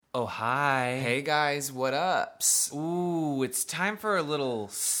Oh, hi. Hey guys, what ups? Ooh, it's time for a little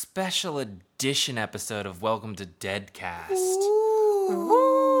special edition episode of Welcome to Deadcast.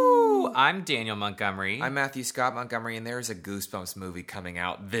 Woo! I'm Daniel Montgomery. I'm Matthew Scott Montgomery, and there's a Goosebumps movie coming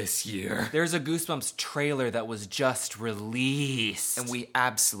out this year. There's a Goosebumps trailer that was just released. And we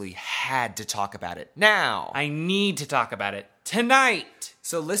absolutely had to talk about it now. I need to talk about it tonight.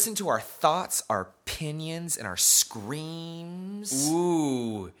 So listen to our thoughts, our opinions, and our screams.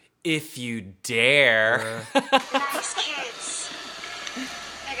 Ooh, if you dare. Nice kids.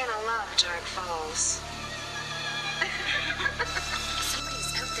 They're gonna love Dark Falls.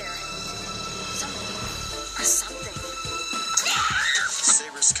 Somebody's out there. Somebody. Or something.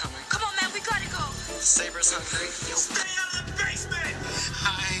 Saber's coming. Come on, man, we gotta go. Saber's hungry. Stay out of the basement!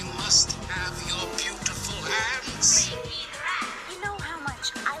 I must have your beautiful hands. You know how much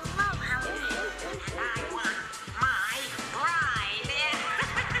I love Halloween. And I want my bride.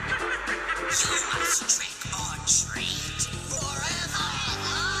 You must trick or treat forever.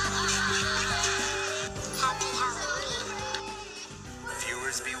 Happy Halloween.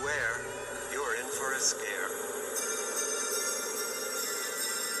 Viewers beware. You're in for a scare.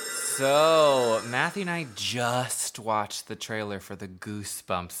 So, Matthew and I just watched the trailer for the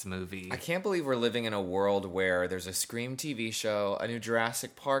Goosebumps movie. I can't believe we're living in a world where there's a Scream TV show, a new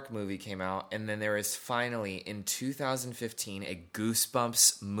Jurassic Park movie came out, and then there is finally, in 2015, a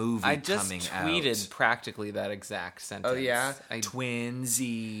Goosebumps movie I just coming tweeted out. practically that exact sentence. Oh, yeah? I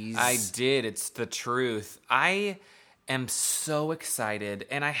Twinsies. did. It's the truth. I am so excited,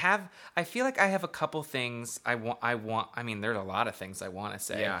 and I feel like I have a couple things I mean, there's a lot of things I want to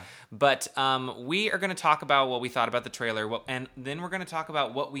say. Yeah. But we are going to talk about what we thought about the trailer, and then we're going to talk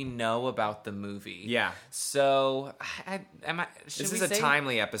about what we know about the movie. Yeah. So, This is a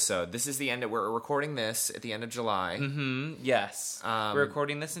timely episode. This is the end. We're recording this at the end of July. Yes. We're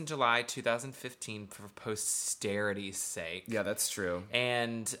recording this in July 2015 for posterity's sake. Yeah, that's true.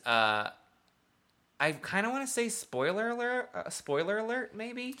 And I kind of want to say spoiler alert,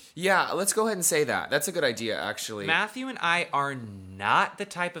 maybe? Yeah, let's go ahead and say that. That's a good idea, actually. Matthew and I are not the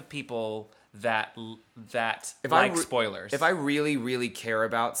type of people that If like I spoilers. If I really, really care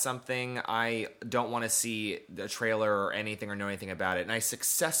about something, I don't want to see the trailer or anything or know anything about it. And I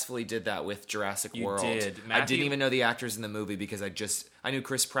successfully did that with Jurassic You World. did. I Matthew- didn't even know the actors in the movie because I knew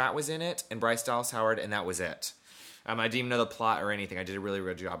Chris Pratt was in it and Bryce Dallas Howard, and that was it. I didn't even know the plot or anything. I did a really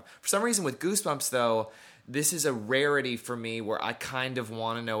good job. For some reason, with Goosebumps, though, this is a rarity for me where I kind of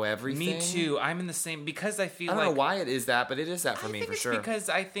want to know everything. Me too. I'm in the same, because I feel I don't like... know why it is that, but it is that for I me, think for it's sure. because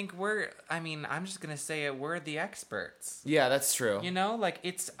I think I'm just going to say it, we're the experts. Yeah, that's true. You know, like,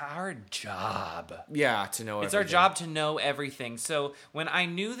 it's our job. Yeah, to know It's everything. our job to know everything. So when I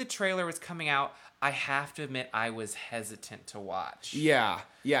knew the trailer was coming out, I have to admit I was hesitant to watch. Yeah.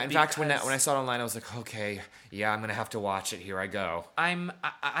 In fact, when Because- I saw it online, I was like, okay, yeah, I'm gonna have to watch it. Here I go.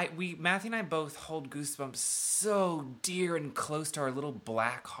 Matthew and I both hold Goosebumps so dear and close to our little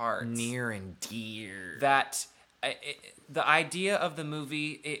black hearts. Near and dear. That the idea of the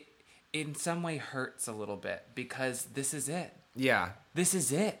movie, it in some way hurts a little bit, because this is it. Yeah. This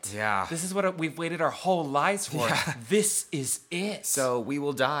is it. Yeah. This is what we've waited our whole lives for. Yeah. This is it. So we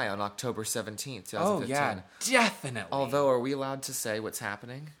will die on October 17th, 2015. oh yeah, definitely. Although, are we allowed to say what's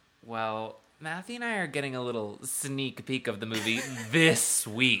happening? Well, Matthew and I are getting a little sneak peek of the movie this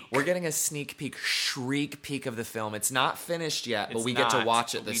week. We're getting a sneak peek, shriek peek of the film. It's not finished yet, but It's we get to not.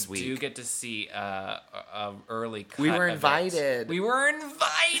 watch it this We week. do get to see a early cut. We were of it. invited. We were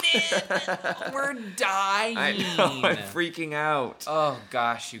invited. We're dying. I know. I'm freaking out. Oh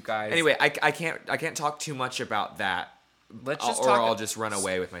gosh, you guys. Anyway, I can't talk too much about that. let's just or talk. I'll just run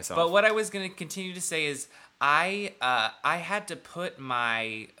away with myself. But what I was going to continue to say is, I had to put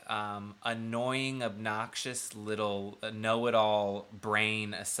my annoying, obnoxious little know-it-all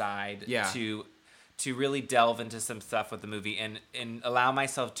brain aside Yeah. to really delve into some stuff with the movie and allow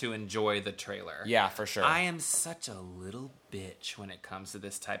myself to enjoy the trailer. Yeah, for sure. I am such a little bitch when it comes to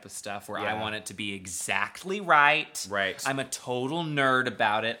this type of stuff where I Yeah. want it to be exactly right. Right. I'm a total nerd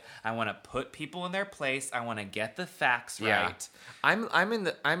about it. I want to put people in their place. I want to get the facts right. I'm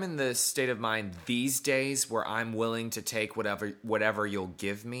in the state of mind these days where I'm willing to take whatever you'll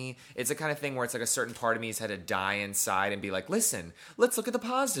give me. It's the kind of thing where it's like a certain part of me has had to die inside and be like, listen, let's look at the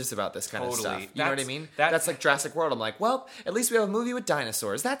positives about this kind of Totally. stuff. You know what I That's- mean? that- That's like Jurassic World. I'm like, well, at least we have a movie with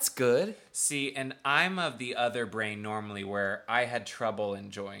dinosaurs. That's good. See, and I'm of the other brain normally where I had trouble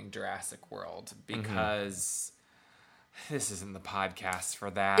enjoying Jurassic World because this isn't the podcast for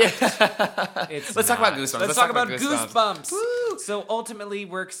that. Let's talk about Goosebumps. Let's talk about Goosebumps. Woo! So ultimately,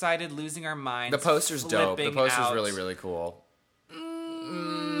 we're excited, losing our minds. The poster's dope. The flipping poster's out. really, really cool.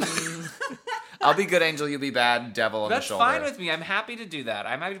 I'll be good angel, you be bad devil on That's the shoulder. fine with me. I'm happy to do that.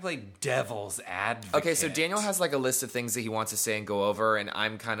 I'm happy to play devil's advocate. Okay, so Daniel has like a list of things that he wants to say and go over, and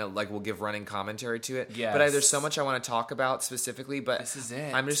I'm kind of like, we'll give running commentary to it. Yes. But there's so much I want to talk about specifically, but This is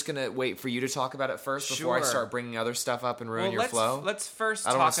it. I'm just going to wait for you to talk about it first before I Sure. start bringing other stuff up and ruin Well, your let's, flow. Let's first I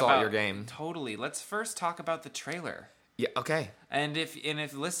don't talk wanna salt about your game. Totally. Let's first talk about the trailer. Yeah, okay. And if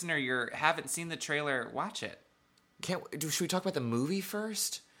listener you haven't seen the trailer, watch it. Should we talk about the movie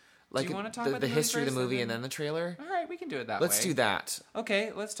first? Like you wanna talk the about the movie history of the first and movie and then- then the trailer? All right, we can do it that Let's way. do that.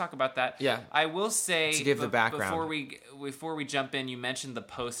 Okay, let's talk about that. Yeah. I will say To give the background. before we jump in, you mentioned the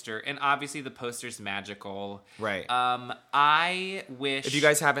poster, and obviously the poster's magical. Right. I wish If you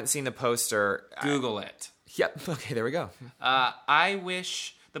guys haven't seen the poster, Google it. yep. Okay, there we go. I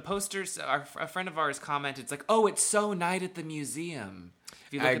wish the posters. A friend of ours commented, "It's like, oh, it's so Night at the Museum."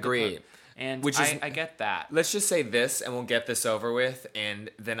 If you I at the agree. and Which is- I get that. Let's just say this, and we'll get this over with, and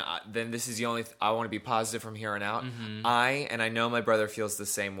then this is the only. I want to be positive from here on out. Mm-hmm. I know my brother feels the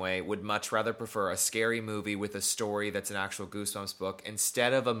same way. Would much rather prefer a scary movie with a story that's an actual Goosebumps book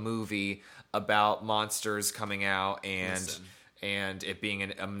instead of a movie about monsters coming out Listen. and it being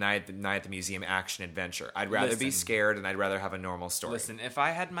a night at the museum action adventure. I'd rather be Listen. scared, and I'd rather have a normal story. Listen, if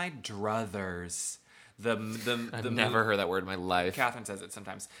I had my druthers, I've never heard that word in my life. Catherine says it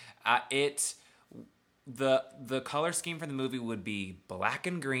sometimes. The color scheme for the movie would be black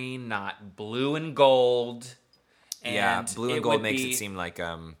and green, not blue and gold. And Yeah, blue and gold would makes be- it seem like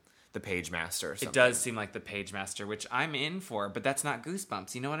the Page Master or something. It does seem like the Page Master, which I'm in for, but that's not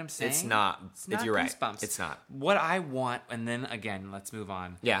Goosebumps. You know what I'm saying? It's not. It's not You're right. Goosebumps. It's not. What I want, and then again, let's move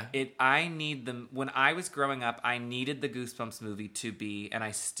on. Yeah. I need them. When I was growing up, I needed the Goosebumps movie to be, and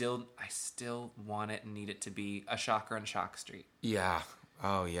I still want it and need it to be a Shocker on Shock Street. Yeah.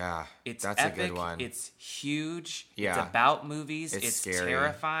 Oh, yeah. It's That's epic. a good one. It's huge. Yeah. It's about movies. It's It's scary.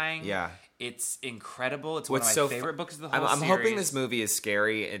 terrifying. Yeah. It's incredible. It's What's one so of my favorite books of the I'm whole series. hoping this movie is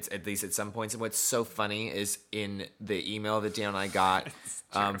scary. It's at least at some points. And what's so funny is in the email that Dan and I got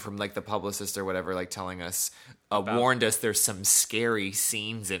from like the publicist or whatever, like telling us, warned us there's some scary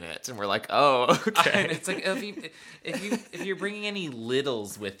scenes in it, and we're like, oh, okay. And it's like if you're bringing any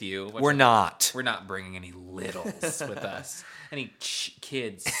littles with you, which We're not. We're not bringing any littles with us. Any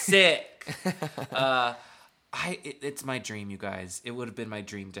kids sick. It's my dream, you guys. It would have been my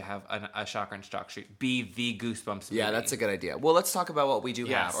dream to have a Shocker on Shock Street be the Goosebumps movie. Yeah, that's a good idea. Well, let's talk about what we do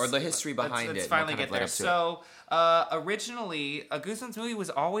Yes. have, or the history behind Let's it. finally and get what there. kind of led up to it. So, originally, a Goosebumps movie was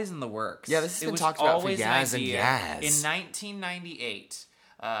always in the works. Yeah, this has It been was talked about for always an years and idea. years. In 1998,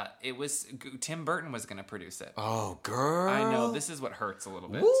 it was Tim Burton was going to produce it. Oh, girl. I know, this is what hurts a little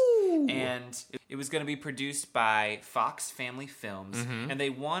bit. Woo. And it was going to be produced by Fox Family Films, Mm-hmm. and they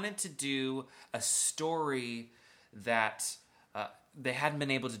wanted to do a story that they hadn't been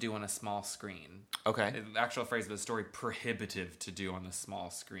able to do on a small screen. Okay. The actual phrase of the story, prohibitive to do on a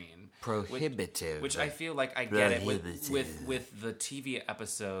small screen. Prohibitive. Which I feel like I get it with Prohibitive. the TV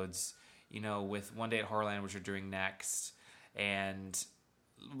episodes, with One Day at Horrorland, which we're doing next, and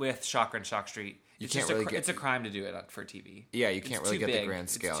with Shocker and Shock Street. It's can't just really get- it's a crime to do it for TV. Yeah, you can't It's really too get the big. grand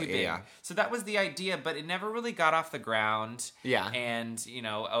It's scale. too Yeah, big. yeah. So that was the idea, but it never really got off the ground. Yeah. And,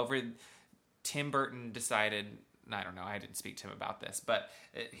 over Tim Burton decided, I don't know, I didn't speak to him about this, but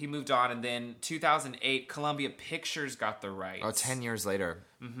he moved on, and then 2008, Columbia Pictures got the rights. Oh, 10 years later.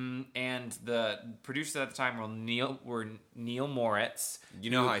 And the producers at the time were Neil Moritz. You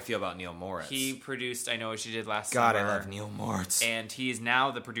know how I feel about Neil Moritz. He produced I Know What You Did Last God, Summer. I love Neil Moritz. And he is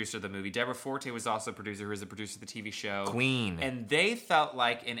now the producer of the movie. Deborah Forte was also a producer, who is the producer of the TV show. Queen. And they felt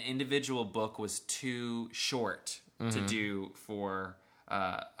like an individual book was too short to do for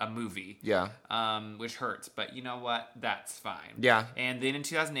a movie. Yeah. Which hurts. But you know what? That's fine. Yeah. And then in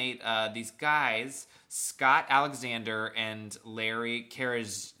 2008, these guys, Scott Alexander and Larry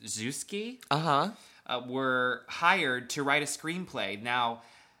Karaszewski, were hired to write a screenplay. Now,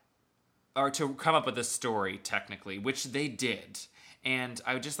 or to come up with a story, technically, which they did. And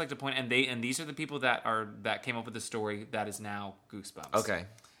I would just like to point, and these are the people that came up with the story that is now Goosebumps. Okay.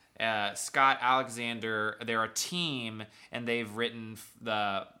 Scott Alexander, they're a team, and they've written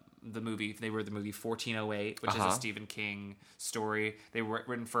the movie. They wrote the movie 1408, which is a Stephen King story. They were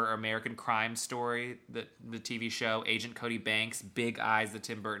written for American Crime Story, the TV show. Agent Cody Banks, Big Eyes, the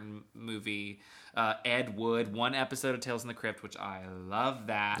Tim Burton movie. Ed Wood, one episode of Tales from the Crypt, which I love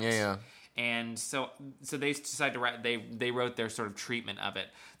that. Yeah. And so they decided to write. They wrote their sort of treatment of it.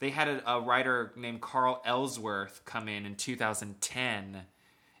 They had a writer named Carl Ellsworth come in 2010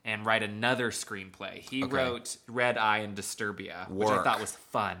 and write another screenplay. He wrote Red Eye and Disturbia, which I Work. thought was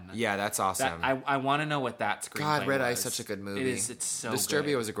fun. Yeah, that's awesome. I want to know what that screenplay God, Red Eye is was. such a good movie. It is. It's so Disturbia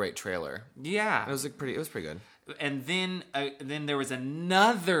good. was a great trailer. Yeah. It was pretty good. And then there was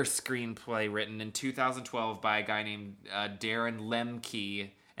another screenplay written in 2012 by a guy named Darren Lemke,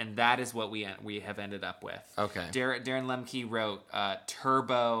 and that is what we have ended up with. Okay. Darren Lemke wrote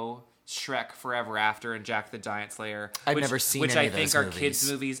Turbo, Shrek Forever After, and Jack the Giant Slayer. I've never seen which any I of think those are movies.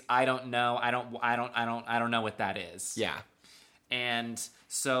 kids movies. I don't know. I don't know what that is. Yeah. And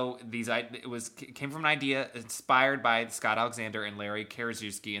so came from an idea inspired by Scott Alexander and Larry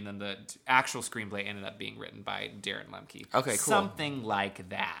Karaszewski, and then the actual screenplay ended up being written by Darren Lemke. Okay, cool. Something like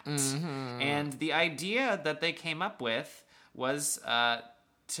that. Mm-hmm. And the idea that they came up with was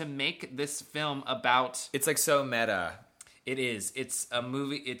to make this film about. It's like so meta. It is. It's a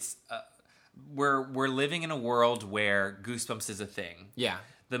movie. It's we're living in a world where Goosebumps is a thing. Yeah.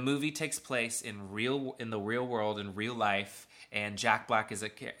 The movie takes place in the real world, in real life, and Jack Black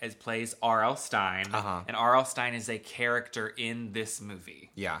plays R.L. Stine, and R.L. Stine is a character in this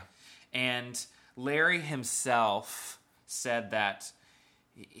movie. Yeah. And Larry himself said that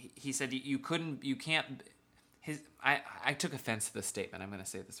he said you can't. I took offense to this statement. I'm going to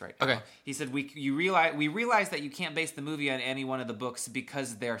say this right now. Okay. He said we realize that you can't base the movie on any one of the books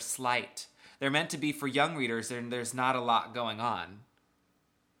because they're slight. They're meant to be for young readers, and there's not a lot going on.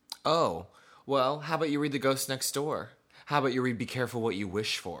 Oh, well, how about you read The Ghost Next Door? How about you read Be Careful What You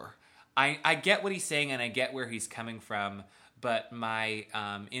Wish For? I get what he's saying, and I get where he's coming from, but my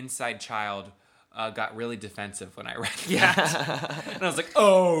inside child got really defensive when I read that. And I was like,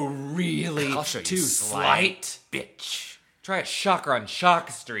 oh, really? I'll show you Too slight. slight? Bitch. Try a shocker on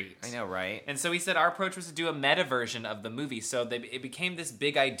Shock Street. I know, right? And so he said our approach was to do a meta version of the movie. So it became this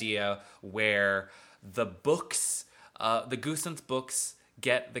big idea where the books, the Goosebumps books,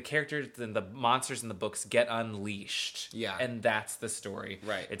 get the characters and the monsters in the books get unleashed. Yeah. And that's the story.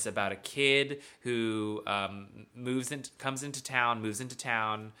 Right. It's about a kid who moves into town,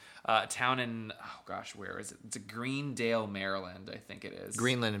 town in, oh gosh, where is it? It's Greendale, Maryland, I think it is.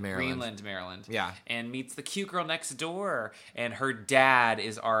 Greenland, Maryland. Maryland. Yeah. And meets the cute girl next door, and her dad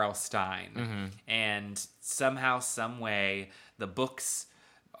is R.L. Stine. Mm-hmm. And somehow, some way, the books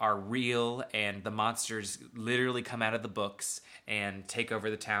are real, and the monsters literally come out of the books and take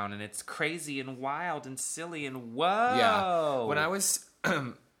over the town, and it's crazy and wild and silly and whoa. Yeah. When I was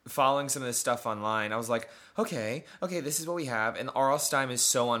following some of this stuff online, I was like, okay, this is what we have. And R.L. Stine is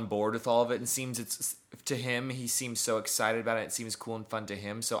so on board with all of it, and he seems so excited about it. It seems cool and fun to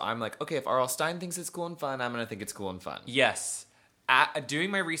him. So I'm like, okay, if R.L. Stine thinks it's cool and fun, I'm going to think it's cool and fun. Yes.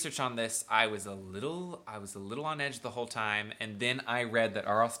 Doing my research on this, I was a little on edge the whole time, and then I read that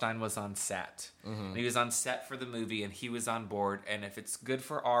R.L. Stine was on set. Mm-hmm. And he was on set for the movie, and he was on board. And if it's good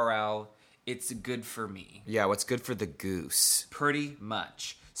for R.L., it's good for me. Yeah, what's good for the goose? Pretty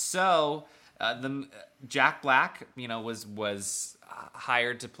much. So the Jack Black, was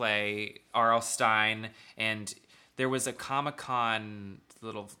hired to play R.L. Stine, and there was a Comic-Con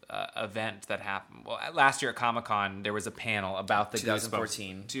little event that happened. Well, last year at Comic-Con, there was a panel about the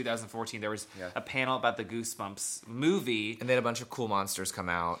 2014. 2014. There was a panel about the Goosebumps movie. And they had a bunch of cool monsters come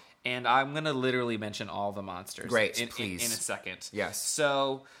out. And I'm going to literally mention all the monsters. Great, In please. a second. Yes.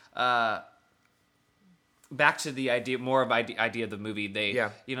 So, back to the idea of the movie.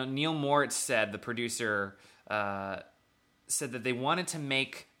 Neil Moritz said, the producer, said that they wanted to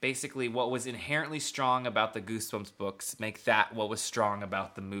make basically what was inherently strong about the Goosebumps books, make that what was strong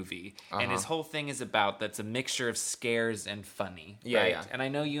about the movie. And his whole thing is about that's a mixture of scares and funny. Yeah, right? yeah. And I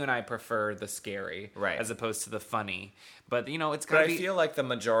know you and I prefer the scary Right. as opposed to the funny. But, it's But going I to be... feel like the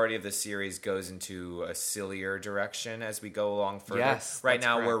majority of the series goes into a sillier direction as we go along further. Yes, right that's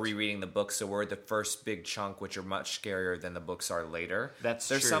now we're correct. rereading the books, so we're at the first big chunk, which are much scarier than the books are later. That's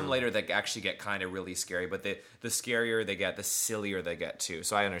There's true. some later that actually get kind of really scary, but the scarier they get, the sillier they get too.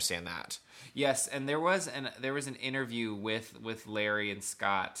 So I understand that. Yes, and there was an interview with Larry and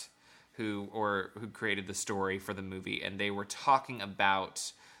Scott who created the story for the movie, and they were talking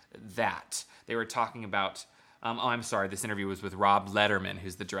about that. They were talking about I'm sorry, this interview was with Rob Letterman,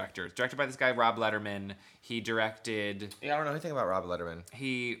 who's the director. It's directed by this guy, Rob Letterman. He directed... Yeah, I don't know anything about Rob Letterman.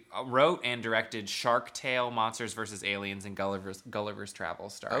 He wrote and directed Shark Tale, Monsters vs. Aliens, and Gulliver's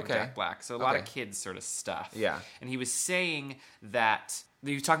Travels, starring Jack Black. So a lot of kids sort of stuff. Yeah. And he was saying that...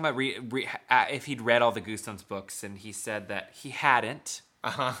 He was talking about if he'd read all the Goosebumps books, and he said that he hadn't.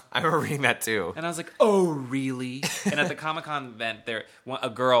 I remember reading that too. And I was like, oh, really? And at the Comic-Con event, a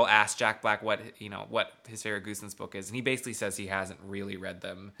girl asked Jack Black what his favorite Goosebumps book is. And he basically says he hasn't really read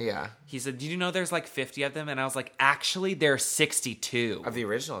them. Yeah. He said, did you know there's like 50 of them? And I was like, actually, there are 62. Of the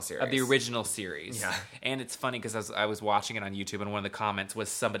original series. Yeah. And it's funny because I was watching it on YouTube, and one of the comments was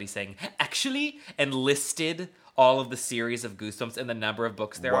somebody saying, actually, and listed all of the series of Goosebumps and the number of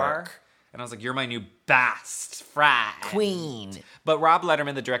books there are. And I was like, you're my new best friend. Queen. But Rob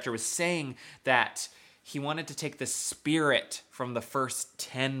Letterman, the director, was saying that he wanted to take the spirit from the first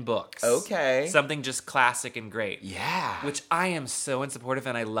 10 books. Okay. Something just classic and great. Yeah. Which I am so in support of,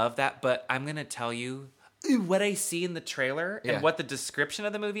 and I love that. But I'm going to tell you, what I see in the trailer and what the description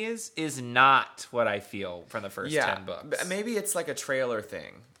of the movie is not what I feel from the first 10 books. Maybe it's like a trailer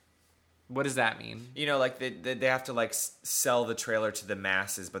thing. What does that mean? You know, like they have to like sell the trailer to the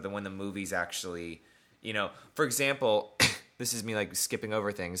masses, but then when the movie's actually, you know, for example, this is me like skipping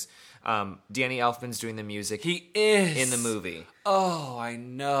over things. Danny Elfman's doing the music. He is in the movie. Oh, I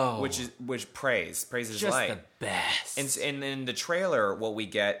know. Which praise is just light. The best. And in the trailer, what we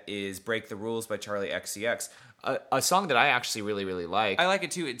get is "Break the Rules" by Charlie XCX, a song that I actually really really like. I like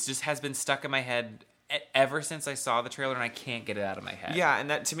it too. It just has been stuck in my head ever since I saw the trailer, and I can't get it out of my head. Yeah, and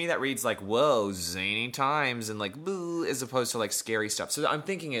that to me that reads like, whoa, zany times and like boo, as opposed to like scary stuff. So I'm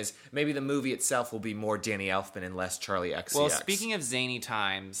thinking is maybe the movie itself will be more Danny Elfman and less Charlie XCX. Well, speaking of zany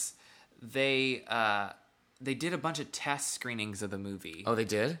times, they did a bunch of test screenings of the movie. Oh, they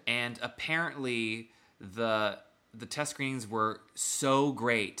did? And apparently the test screenings were so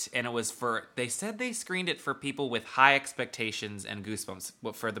great, and it was they said they screened it for people with high expectations and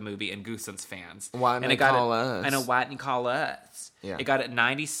Goosebumps for the movie and Goosebumps fans. Why didn't they call us? I know, why didn't you call us? Yeah. It got a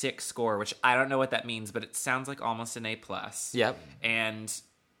 96 score, which I don't know what that means, but it sounds like almost an A+. Yep. And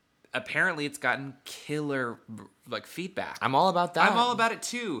apparently it's gotten killer like feedback. I'm all about that. I'm all about it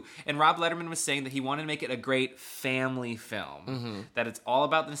too. And Rob Letterman was saying that he wanted to make it a great family film. That it's all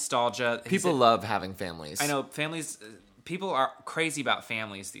about nostalgia. People love having families. I know families. People are crazy about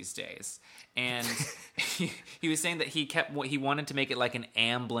families these days. And he was saying that he wanted to make it like an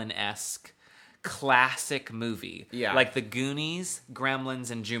Amblin-esque classic movie. Yeah. Like the Goonies,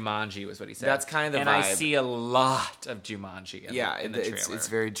 Gremlins, and Jumanji was what he said. That's kind of the and vibe. I see a lot of Jumanji in the trailer. It's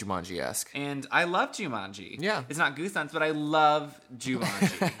very Jumanji-esque. And I love Jumanji. Yeah. It's not Goosebumps, but I love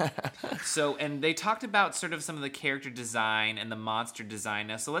Jumanji. And they talked about sort of some of the character design and the monster design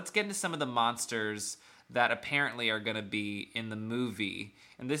now. So let's get into some of the monsters that apparently are going to be in the movie.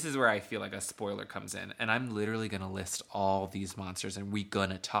 And this is where I feel like a spoiler comes in. And I'm literally going to list all these monsters, and we're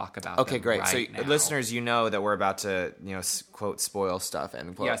going to talk about them. Okay, great. Right So, now. listeners, you know that we're about to, quote, spoil stuff.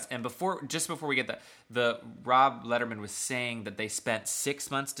 End quote. Yes, and before we get that, the Rob Letterman was saying that they spent 6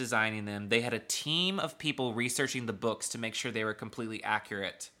 months designing them. They had a team of people researching the books to make sure they were completely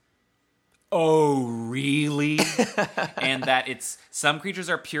accurate. Oh, really? And that some creatures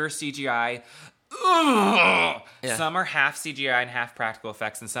are pure CGI. Yeah. Some are half CGI and half practical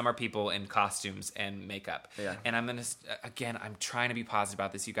effects, and some are people in costumes and makeup. Yeah. And I'm trying to be positive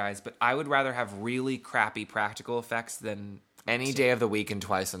about this, you guys, but I would rather have really crappy practical effects than any day of the week and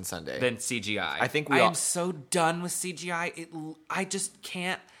twice on Sunday. Than CGI. I think I am so done with CGI. I just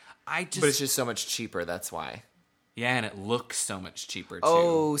can't. But it's just so much cheaper. That's why. Yeah, and it looks so much cheaper, too.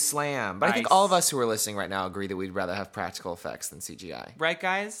 Oh, slam. But I think all of us who are listening right now agree that we'd rather have practical effects than CGI. Right,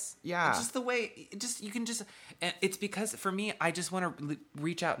 guys? Yeah. It's just the way, you can just, and it's because, for me, I just want to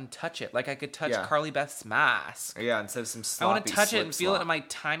reach out and touch it. Like I could touch Carly Beth's mask. Yeah, instead of some sloppy I want to touch it and feel it in my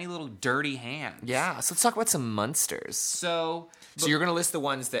tiny little dirty hands. Yeah, so let's talk about some monsters. So you're going to list the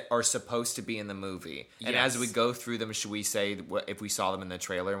ones that are supposed to be in the movie. And as we go through them, should we say if we saw them in the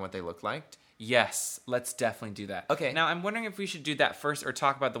trailer and what they look like? Yes, let's definitely do that. Okay. Now, I'm wondering if we should do that first or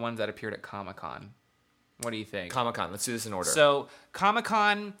talk about the ones that appeared at Comic-Con. What do you think? Comic-Con. Let's do this in order. So,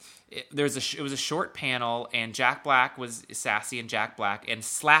 Comic-Con, it was a short panel, and Jack Black was Sassy and Jack Black, and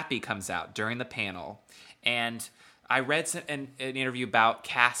Slappy comes out during the panel. And I read an interview about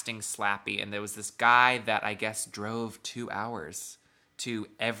casting Slappy, and there was this guy that I guess drove 2 hours to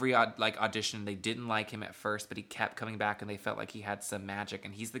every audition. They didn't like him at first, but he kept coming back, and they felt like he had some magic.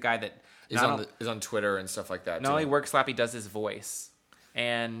 And he's the guy that is on Twitter and stuff like that. Not only works Slappy, does his voice,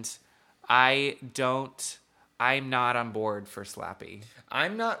 and I'm not on board for Slappy.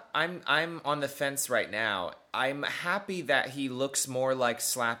 I'm not. I'm on the fence right now. I'm happy that he looks more like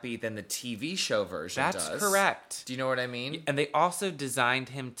Slappy than the TV show version does. That's correct. Do you know what I mean? And they also designed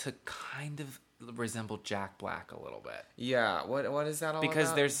him to kind of resemble Jack Black a little bit. Yeah. What is that all about?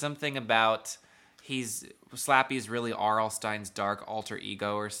 Because there's something about Slappy is really R.L. Stine's dark alter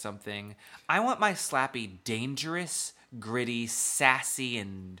ego or something. I want my Slappy dangerous, gritty, sassy,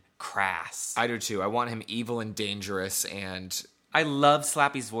 and crass. I do too. I want him evil and dangerous, and I love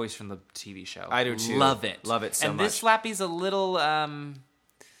Slappy's voice from the TV show. I do too. Love it. Love it so and much. this Slappy's a little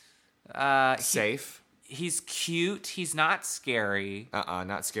safe. He's cute. He's not scary.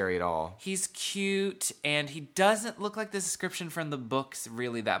 Not scary at all. He's cute, and he doesn't look like the description from the books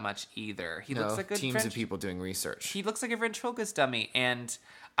really that much either. He looks like a teams of people doing research. He looks like a ventriloquist dummy, and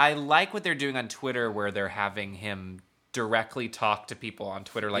I like what they're doing on Twitter, where they're having him directly talk to people on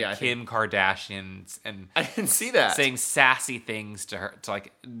Twitter, like Kim Kardashian, and I didn't see that. saying sassy things to her, to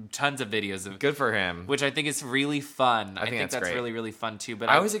like tons of videos of. Good for him. Which I think is really fun. I think that's great. really, really fun too. But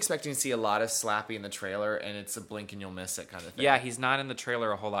I was expecting to see a lot of Slappy in the trailer, and it's a blink and you'll miss it kind of thing. yeah, he's not in the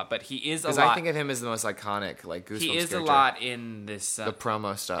trailer a whole lot, but he is a lot. Because I think of him as the most iconic, like Goosebumps he is character. a lot in this The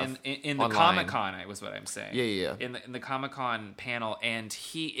promo stuff. in the online. Comic-Con, was what I'm saying. Yeah. In the Comic-Con panel, and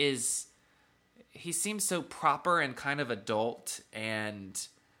he seems so proper and kind of adult, and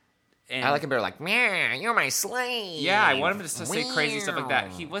I like him better like, "Meow, you're my slave." yeah, I want him to say crazy stuff like that.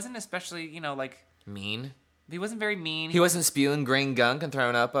 He wasn't especially, like mean. he wasn't very mean. He wasn't spewing green gunk and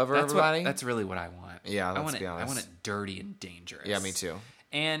throwing up over everybody. That's really what I want. Yeah, I let's want be it. honest. I want it dirty and dangerous. Yeah, me too.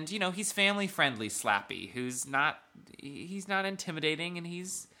 And he's family friendly, Slappy, who's not. He's not intimidating, and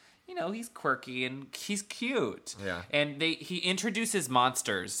he's quirky and he's cute. Yeah. And he introduces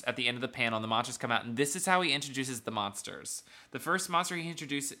monsters at the end of the panel, and the monsters come out, and this is how he introduces the monsters. The first monster he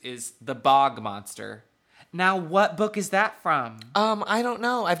introduces is the Bog Monster. Now, what book is that from? I don't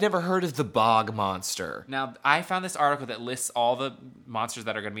know. I've never heard of the Bog Monster. Now, I found this article that lists all the monsters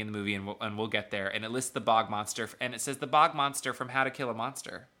that are going to be in the movie, and we'll get there. And it lists the Bog Monster, and it says the Bog Monster from How to Kill a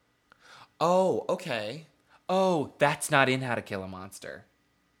Monster. Oh, okay. Oh, that's not in How to Kill a Monster.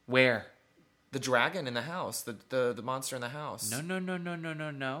 Where? The dragon in the house. The monster in the house. No.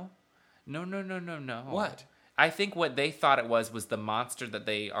 No. What? I think what they thought it was the monster that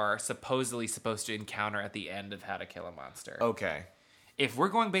they are supposedly supposed to encounter at the end of How to Kill a Monster. Okay. If we're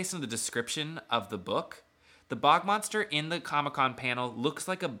going based on the description of the book, the Bog Monster in the Comic-Con panel looks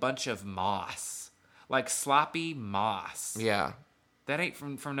like a bunch of moss. Like sloppy moss. Yeah, That ain't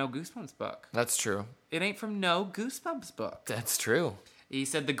from no Goosebumps book. that's true. It ain't from no Goosebumps book. That's true. He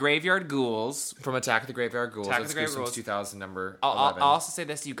said the Graveyard Ghouls. From Attack of the Graveyard Ghouls. Attack of That's the Graveyard Goosebumps Ghouls. 2000 number I'll 11. also say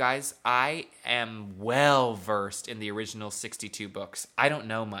this, you guys. I am well versed in the original 62 books. I don't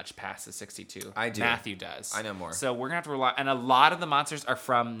know much past the 62. I do. Matthew does. I know more. So we're gonna have to rely. And a lot of the monsters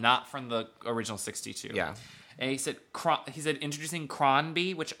are not from the original 62. Yeah. And he said introducing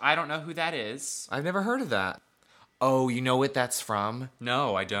Cronby, which I don't know who that is. I've never heard of that. Oh, you know what that's from?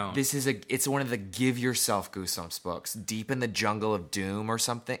 No, I don't. It's one of the Give Yourself Goosebumps books. Deep in the Jungle of Doom or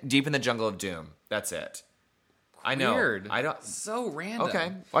something. Deep in the Jungle of Doom. That's it. I know. Weird. I don't. So random.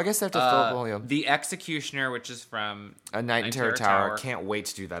 Okay. Well, I guess I have to fill the volume. The Executioner, which is from A Night in Terror Tower. Can't wait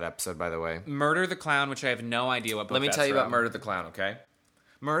to do that episode, by the way. Murder the Clown, which I have no idea what book Let me that's tell you about from. Murder the Clown, okay?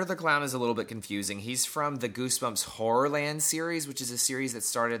 Murder the Clown is a little bit confusing. He's from the Goosebumps Horrorland series, which is a series that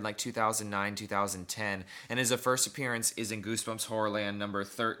started in like 2009, 2010. And his first appearance is in Goosebumps Horrorland number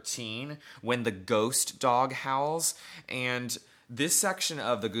 13, when the ghost dog howls. And this section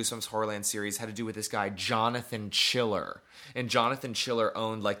of the Goosebumps Horrorland series had to do with this guy, Jonathan Chiller. And Jonathan Chiller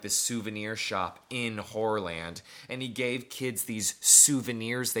owned like this souvenir shop in Horrorland. And he gave kids these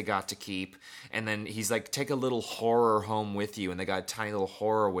souvenirs they got to keep. And then he's like, take a little horror home with you. And they got a tiny little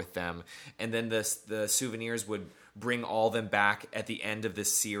horror with them. And then the souvenirs would bring all them back at the end of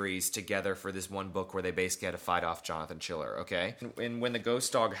this series together for this one book where they basically had to fight off Jonathan Chiller, okay? And when the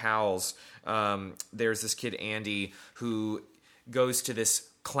ghost dog howls, there's this kid, Andy, who goes to this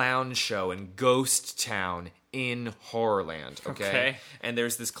clown show in Ghost Town in Horrorland, okay? And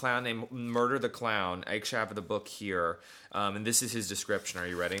there's this clown named Murder the Clown. I actually have the book here, and this is his description. Are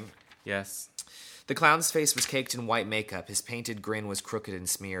you ready? Yes. The clown's face was caked in white makeup. His painted grin was crooked and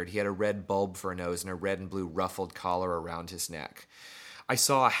smeared. He had a red bulb for a nose and a red and blue ruffled collar around his neck. I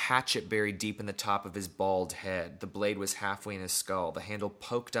saw a hatchet buried deep in the top of his bald head. The blade was halfway in his skull. The handle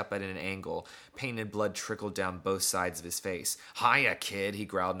poked up at an angle. Painted blood trickled down both sides of his face. "Hiya, kid," he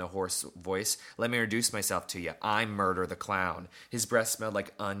growled in a hoarse voice. "Let me introduce myself to you. I'm Murder the Clown." His breath smelled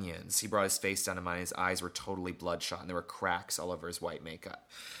like onions. He brought his face down to mine. His eyes were totally bloodshot, and there were cracks all over his white makeup.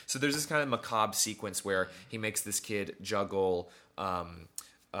 So there's this kind of macabre sequence where he makes this kid juggle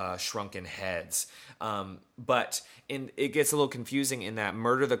shrunken heads. But it gets a little confusing in that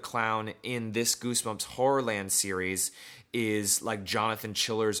Murder the Clown in this Goosebumps Horrorland series is like Jonathan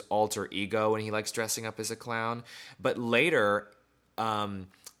Chiller's alter ego, and he likes dressing up as a clown. But later,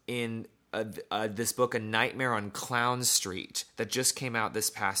 in this book, A Nightmare on Clown Street, that just came out this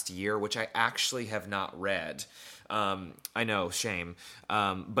past year, which I actually have not read. I know, shame.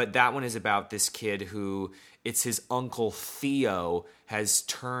 But that one is about this kid who, it's his uncle Theo has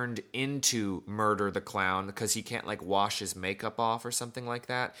turned into Murder the Clown because he can't like wash his makeup off or something like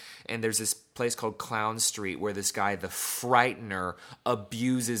that. And there's this place called Clown Street where this guy, the Frightener,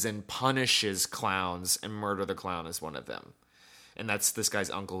 abuses and punishes clowns, and Murder the Clown is one of them. And that's this guy's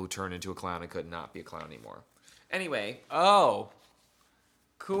uncle who turned into a clown and could not be a clown anymore. Anyway. Oh.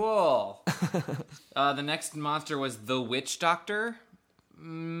 Cool. The next monster was the Witch Doctor.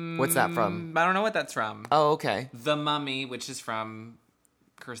 What's that from? I don't know what that's from. Oh, okay. The Mummy, which is from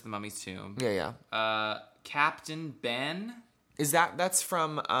Curse of the Mummy's Tomb. Yeah. Captain Ben. Is that's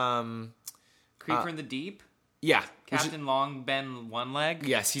from Creeper in the Deep? Yeah. Captain Long Ben One Leg?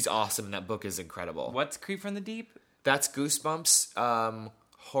 Yes, he's awesome. That book is incredible. What's Creeper in the Deep? That's Goosebumps,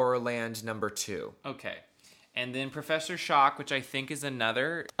 Horrorland #2. Okay. And then Professor Shock, which I think is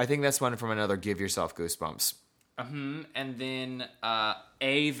another. I think that's one from another Give Yourself Goosebumps. And then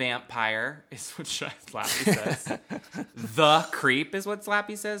A Vampire is what Slappy says. The Creep is what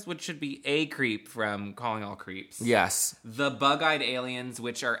Slappy says, which should be A Creep from Calling All Creeps. Yes. The Bug-Eyed Aliens,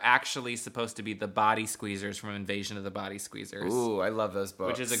 which are actually supposed to be the Body Squeezers from Invasion of the Body Squeezers. Ooh, I love those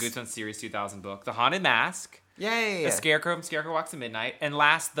books. Which is a Goosebumps Series 2000 book. The Haunted Mask. Yay! The Scarecrow from Scarecrow Walks at Midnight. And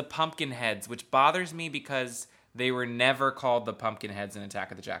last, the Pumpkinheads, which bothers me because they were never called the Pumpkinheads in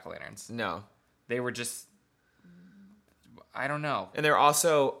Attack of the Jack-O-Lanterns. No. They were just... I don't know. And they're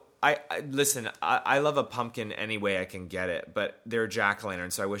also... Listen, I love a pumpkin any way I can get it, but they're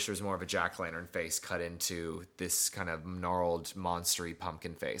jack-o'-lantern, so I wish there was more of a jack-o'-lantern face cut into this kind of gnarled, monstery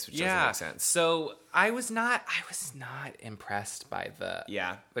pumpkin face, which doesn't make sense. So I was not impressed by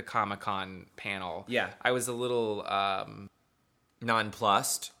the Comic-Con panel. Yeah. I was a little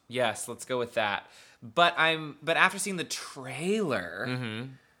nonplussed. Yes, let's go with that. But after seeing the trailer,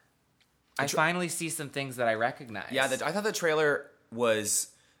 I finally see some things that I recognize. Yeah, I thought the trailer was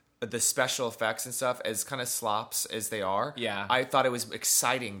the special effects and stuff, as kind of slops as they are. Yeah. I thought it was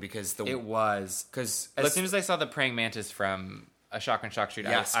exciting because it was. Because as soon as I saw the praying mantis from A Shock on Shock Street,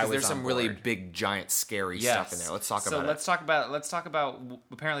 yes, I was there's on some board. really big, giant, scary stuff in there. Let's talk about it. Let's talk about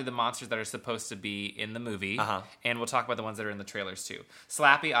apparently the monsters that are supposed to be in the movie, and we'll talk about the ones that are in the trailers too.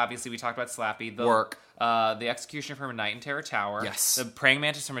 Slappy, obviously, we talked about Slappy. The Executioner from A Night in Terror Tower. Yes. The praying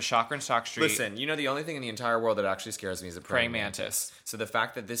mantis from A Shock on Shock Street. Listen, the only thing in the entire world that actually scares me is a praying mantis. So the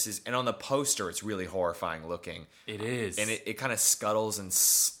fact that this is, and on the poster, it's really horrifying looking. It is, and it kind of scuttles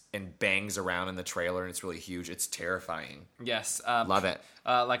and bangs around in the trailer, and it's really huge. It's terrifying. Yes. Love it.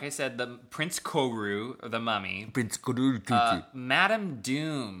 Like I said, the Prince Koru, the Mummy. Prince Koru. Madame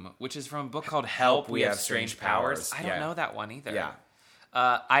Doom, which is from a book called Help, We Have Strange Powers. I don't know that one either. Yeah.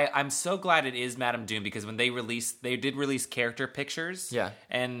 I'm so glad it is Madame Doom, because when they did release character pictures. Yeah.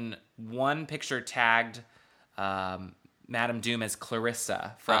 And one picture tagged Madame Doom as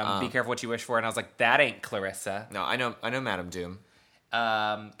Clarissa from Be Careful What You Wish For, and I was like, that ain't Clarissa. No, I know Madame Doom.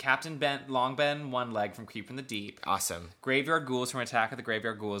 Captain Long Ben One Leg from Creep from the Deep. Awesome. Graveyard Ghouls from Attack of the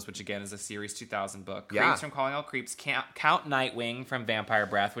Graveyard Ghouls, which again is a Series 2000 book. Yeah. Creeps from Calling All Creeps. Count Nightwing from Vampire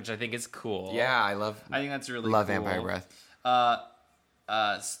Breath, which I think is cool. Yeah, I think that's really love cool. Vampire Breath.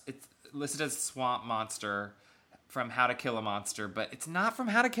 It's listed as Swamp Monster from How to Kill a Monster, but it's not from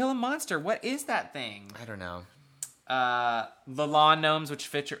How to Kill a Monster. What is that thing? I don't know. The Lawn Gnomes, which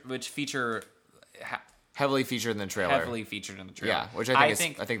feature heavily featured in the trailer. Yeah, which I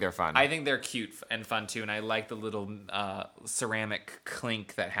think they're fun. I think they're cute and fun too, and I like the little ceramic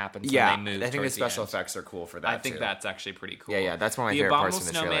clink that happens when they move. I think the special effects are cool for that. I think that's actually pretty cool. Yeah, that's one of my favorite parts in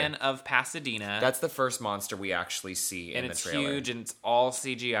the trailer. The Abominable Snowman of Pasadena. That's the first monster we actually see in the trailer. And it's huge, and it's all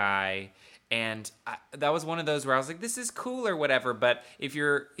CGI. And that was one of those where I was like, this is cool or whatever. But if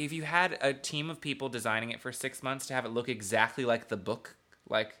you had a team of people designing it for 6 months to have it look exactly like the book,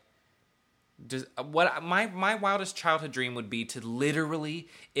 like... my wildest childhood dream would be to literally,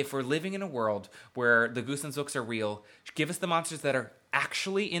 if we're living in a world where the Goosebumps books are real, give us the monsters that are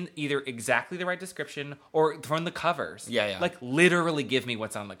actually in either exactly the right description or from the covers. Yeah. Like literally give me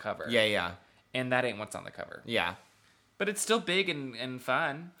what's on the cover. Yeah. And that ain't what's on the cover. Yeah. But it's still big and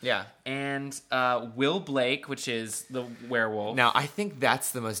fun. Yeah. And Will Blake, which is the werewolf. Now, I think that's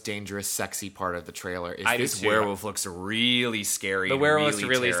the most dangerous, sexy part of the trailer. This werewolf looks really scary. The werewolf looks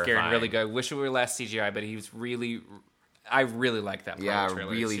really terrifying. scary and really good. Wish it were less CGI, but he was really... I really like that part of the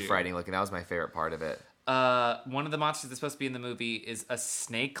trailer, really too. frightening looking. That was my favorite part of it. One of the monsters that's supposed to be in the movie is a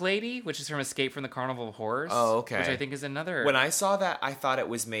snake lady, which is from Escape from the Carnival of Horrors. Oh, okay. Which I think is another. When I saw that, I thought it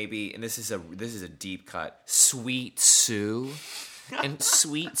was maybe, and this is a deep cut, Sweet Sue. And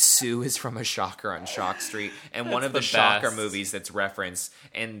Sweet Sue is from A Shocker on Shock Street, and one of the the Shocker best. movies that's referenced.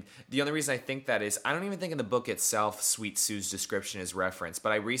 And the only reason I think that is, I don't even think in the book itself Sweet Sue's description is referenced,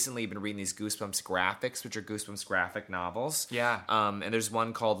 but I recently been reading these Goosebumps graphics, which are Goosebumps graphic novels. Yeah. And there's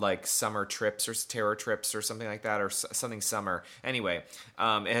one called like Summer Trips or Terror Trips or something like that, or something summer. Anyway,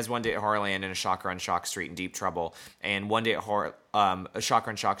 it has One Day at Horrorland and A Shocker on Shock Street and Deep Trouble. And One Day at A Shocker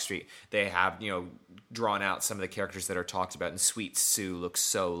on Shock Street, they have, drawn out some of the characters that are talked about, and Sweet Sue looks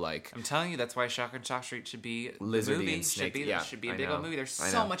so like... I'm telling you, that's why Shocker and Shock Street should be a Lizardy movie. and snake. Should be a I big know. old movie. There's I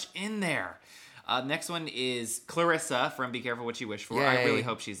so know. much in there. Next one is Clarissa from Be Careful What You Wish For. I Yay. really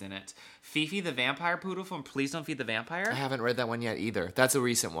hope she's in it. Fifi the Vampire Poodle from Please Don't Feed the Vampire. I haven't read that one yet either. That's a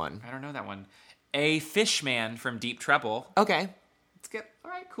recent one. I don't know that one. A Fishman from Deep Trouble. Okay. Let's get... All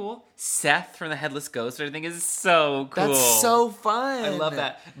right, cool. Seth from The Headless Ghost, which I think is so cool. That's so fun. I love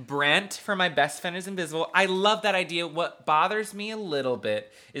that. Brent from My Best Friend is Invisible. I love that idea. What bothers me a little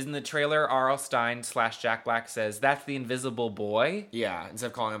bit is in the trailer, R.L. Stein / Jack Black says, that's the invisible boy. Yeah, instead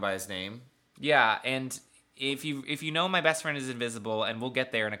of calling him by his name. Yeah, and if you know My Best Friend is Invisible, and we'll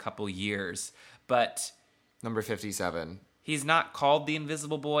get there in a couple years, but Number 57. he's not called the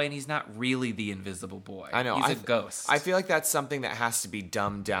Invisible Boy, and he's not really the Invisible Boy. I know. He's a ghost. I feel like that's something that has to be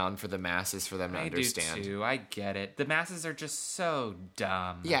dumbed down for the masses for them to I understand. do too. I get it. The masses are just so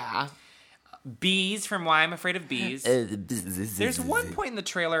dumb. Yeah. Bees from Why I'm Afraid of Bees. There's one point in the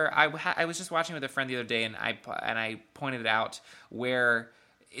trailer I was just watching with a friend the other day, and I pointed it out where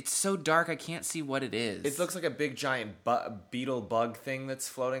it's so dark I can't see what it is. It looks like a big giant beetle bug thing that's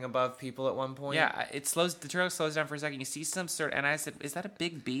floating above people at one point. Yeah, the trailer slows down for a second. You see some sort, and I said, "Is that a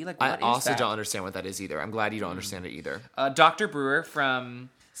big bee? Like, I what is also that?" don't understand what that is either. I'm glad you don't understand it either. Dr. Brewer from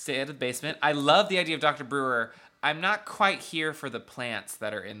Stay Out of the Basement. I love the idea of Dr. Brewer. I'm not quite here for the plants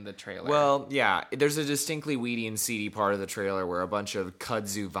that are in the trailer. Well, yeah, there's a distinctly weedy and seedy part of the trailer where a bunch of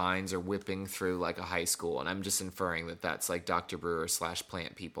kudzu vines are whipping through like a high school, and I'm just inferring that that's like Dr. Brewer /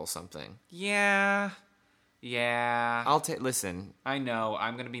 plant people something. yeah. Listen. I know.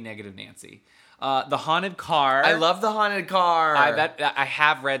 I'm gonna be negative Nancy. The Haunted Car. I love the haunted car. I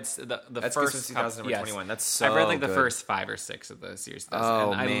have read the That's first Christmas 2021. That's so I've read like the good. first 5 or 6 of the series.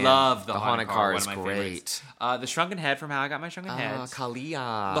 Oh, and man. I love the Haunted Car is one of my great. favorites. The Shrunken Head from How I Got My Shrunken Head.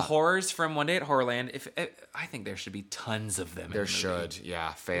 Kalia. The Horrors from One Day at Horrorland. I think there should be tons of them. There in the movie. should. Yeah,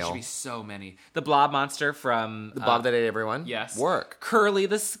 There fail. should be so many. The Blob Monster from The Bob That Ate Everyone? Yes. Work. Curly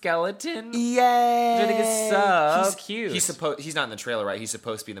the Skeleton. Yay! Which I think is so cute. He's not in the trailer, right? He's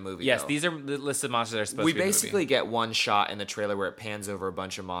supposed to be in the movie. Yes, though. these are the list of monsters that are supposed We to be in the basically movie. get one shot in the trailer where it pans over a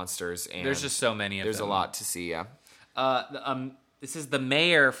bunch of monsters, and There's just so many of there's them. a lot to see. Yeah. This is the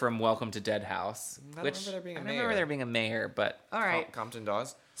mayor from Welcome to Dead House. I don't remember there being a I don't remember mayor. there being a mayor, but all right. Compton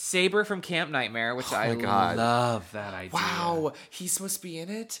Dawes. Saber from Camp Nightmare, which I God. love that idea. Wow, he's supposed to be in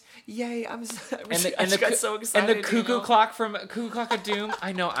it. Yay! I And just got so excited. And the cuckoo clock from Cuckoo Clock of Doom.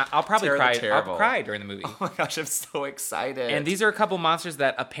 I know. I'll probably Terror the cry. Terrible. I'll cry during the movie. Oh my gosh, I'm so excited. And these are a couple monsters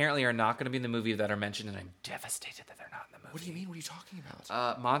that apparently are not going to be in the movie that are mentioned, and I'm devastated that they're not in the movie. What do you mean? What are you talking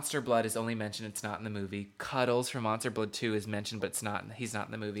about? Monster Blood is only mentioned; it's not in the movie. Cuddles from Monster Blood 2 is mentioned, but it's not. He's not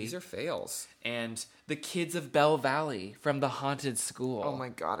in the movie. These are fails. And the kids of Bell Valley from the Haunted School. Oh my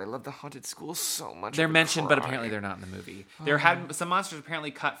god, I love the haunted school so much. They're I could mentioned, but cry. apparently they're not in the movie. There had some monsters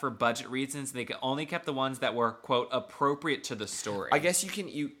apparently cut for budget reasons. They only kept the ones that were quote appropriate to the story. I guess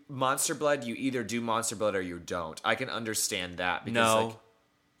you Monster Blood. You either do Monster Blood or you don't. I can understand that. Because, no, like,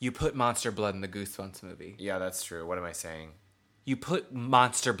 you put Monster Blood in the Goosebumps movie. yeah, that's true. What am I saying? You put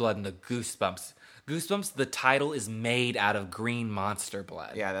Monster Blood in the Goosebumps. Goosebumps. The title is made out of green monster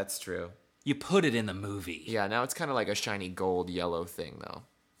blood. Yeah, that's true. You put it in the movie. Yeah, now it's kind of like a shiny gold yellow thing, though.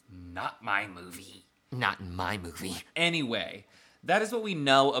 Not my movie. Not in my movie. Anyway, that is what we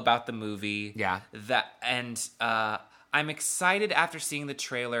know about the movie. Yeah. I'm excited after seeing the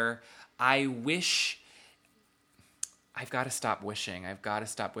trailer. I've got to stop wishing. I've got to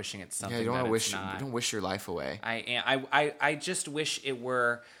stop wishing it's something. Yeah, you don't that want to it's wish. not. You don't wish your life away. I just wish it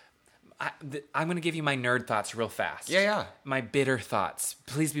were. I'm going to give you my nerd thoughts real fast. Yeah. My bitter thoughts.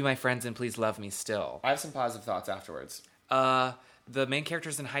 Please be my friends and please love me still. I have some positive thoughts afterwards. The main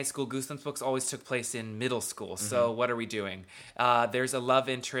characters in high school. Goosebumps books always took place in middle school. So what are we doing? There's a love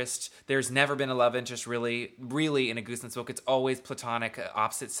interest. There's never been a love interest really in a Goosebumps book. It's always platonic,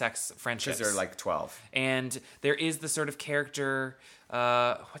 opposite sex friendships. Because they're like 12. And there is the sort of character.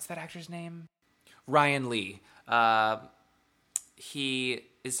 What's that actor's name? Ryan Lee. He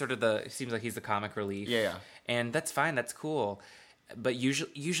is sort of seems like he's the comic relief. Yeah. And that's fine. That's cool. but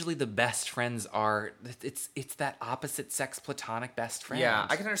usually the best friends are it's that opposite sex platonic best friend. Yeah,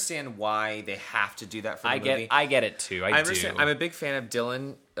 I can understand why they have to do that for the movie. I get it too. I do. I'm a big fan of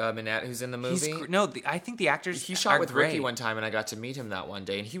Dylan Minnette, who's in the movie. I think the actors. He shot with great. Ricky one time, and I got to meet him that one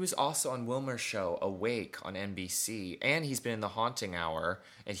day. And he was also on Wilmer's show Awake on NBC, and he's been in The Haunting Hour.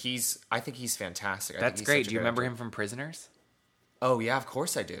 And I think he's fantastic. That's great. Do you remember him from Prisoners? Oh yeah, of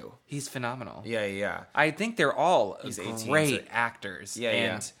course I do. He's phenomenal. Yeah. I think they're all He's 18, great actors.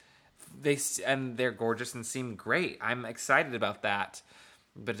 Yeah, and they're gorgeous and seem great. I'm excited about that,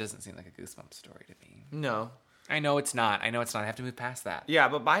 but it doesn't seem like a Goosebumps story to me. No. I know it's not. I have to move past that. Yeah,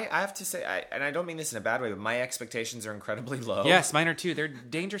 but I have to say, and I don't mean this in a bad way, but my expectations are incredibly low. Yes, mine are too. They're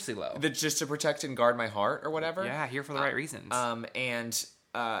dangerously low. Just to protect and guard my heart or whatever. Yeah, here for the right reasons. And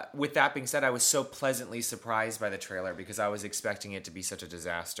with that being said, I was so pleasantly surprised by the trailer because I was expecting it to be such a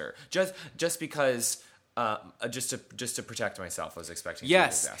disaster. Just because, just to protect myself, I was expecting it to be a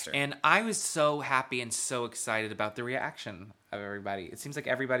disaster. And I was so happy and so excited about the reaction of everybody. It seems like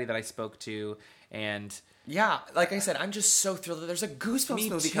everybody that I spoke to and... Yeah, like I said, I'm just so thrilled that there's a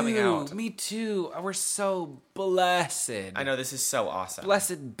Goosebumps movie coming out. Me too. We're so blessed. I know, this is so awesome.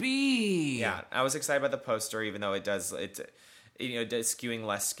 Blessed be. Yeah, I was excited about the poster, even though it does skewing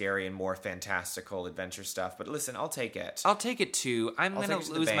less scary and more fantastical adventure stuff. But listen, I'll take it. I'll take it too. I'm going to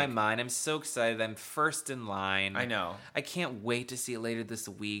lose my bank. mind. I'm so excited. I'm first in line. I know. I can't wait to see it later this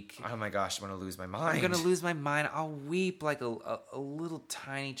week. Oh my gosh, I'm going to lose my mind. I'm going to lose my mind. I'll weep like a little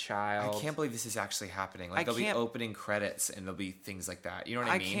tiny child. I can't believe this is actually happening. Like, there'll be opening credits and there'll be things like that. You know what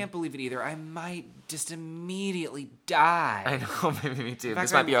I mean? I can't believe it either. I might just immediately die. I know, maybe me too.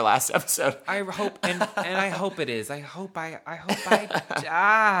 This might be our last episode. I hope, and I hope it is. I hope I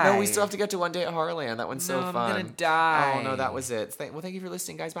die. No, we still have to get to One Day at Horrorland. That one's so fun. I'm gonna die. Oh no, that was it. Thank you for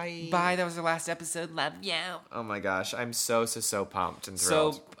listening, guys. Bye. Bye. That was our last episode. Love you. Oh my gosh, I'm so pumped and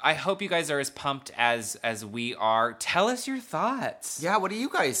thrilled. So I hope you guys are as pumped as we are. Tell us your thoughts. Yeah, what do you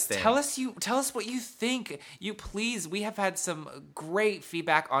guys think? Tell us what you think. We have had some great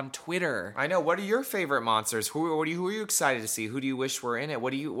feedback on Twitter. I know. What are your favorite monsters? Who are you excited to see? Who do you wish were in it?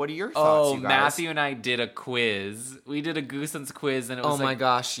 What are your thoughts? You guys? Matthew and I did a quiz. We did a Goosebumps quiz, and it was my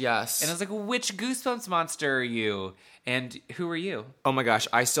gosh, yes. And I was like, which Goosebumps monster are you? And who are you? Oh my gosh,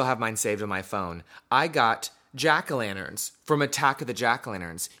 I still have mine saved on my phone. I got jack-o'-lanterns from Attack of the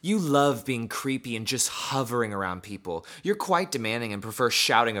Jack-o'-lanterns. You love being creepy and just hovering around people. You're quite demanding and prefer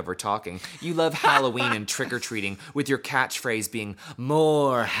shouting over talking. You love Halloween and trick-or-treating, with your catchphrase being,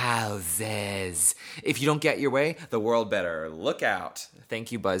 more houses. If you don't get your way, the world better look out.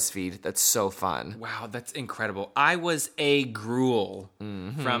 Thank you, BuzzFeed. That's so fun. Wow, that's incredible. I was a gruel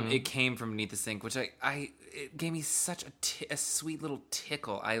from It Came From Beneath the Sink, which it gave me such a sweet little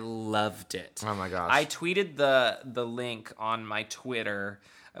tickle. I loved it. Oh my gosh. I tweeted the link on my Twitter,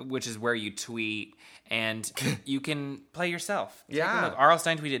 which is where you tweet, and you can play yourself. Yeah. R.L.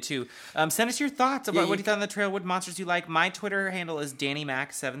 Stein tweeted it too. Send us your thoughts about what you thought on the trailer, what monsters you like. My Twitter handle is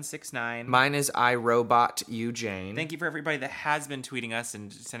DannyMac769. Mine is iRobotUJane. Thank you for everybody that has been tweeting us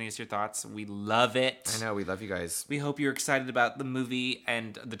and sending us your thoughts. We love it. I know, we love you guys. We hope you're excited about the movie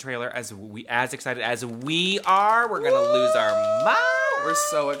and the trailer as excited as we are. We're going to lose our mind. We're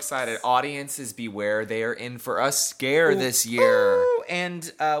so excited. Audiences beware. They are in for a scare this year.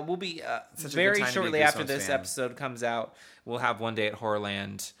 And we'll be very shortly after this episode comes out, we'll have One Day at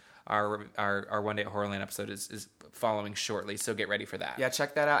Horrorland. Our One Day at Horrorland episode is following shortly, so get ready for that. Yeah,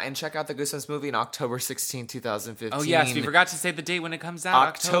 check that out. And check out the Goosebumps movie on October 16th, 2015. Oh, yes. We forgot to say the date when it comes out.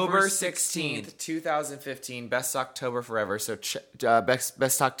 October 16th, 2015. Best October forever. So best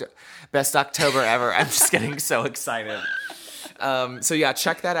October ever. I'm just getting so excited. So yeah,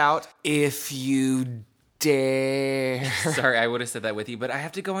 check that out if you dare. Sorry, I would have said that with you, but I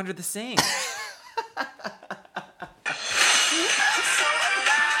have to go under the sink.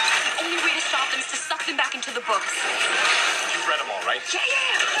 Only way to stop them is to suck them back into the books. You've read them all, right?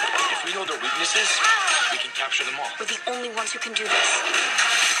 Yeah. If we know their weaknesses, we can capture them all. We're the only ones who can do this.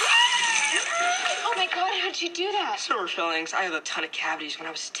 Oh my god, how'd you do that? Sore fillings. I had a ton of cavities. When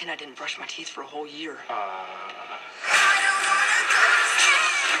I was 10, I didn't brush my teeth for a whole year. All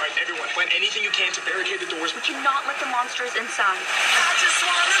right, everyone, find anything you can to barricade the doors. We cannot let the monsters inside. I just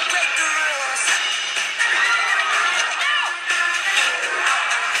wanna break the rules.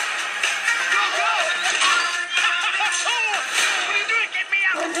 Go! What are you doing? Get me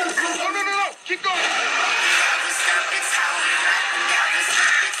out! No. Keep going.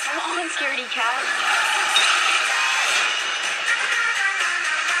 Come on, scaredy cat.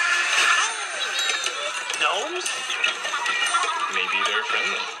 Gnomes? Maybe they're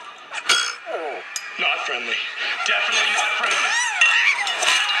friendly. Oh, not friendly. Definitely not friendly.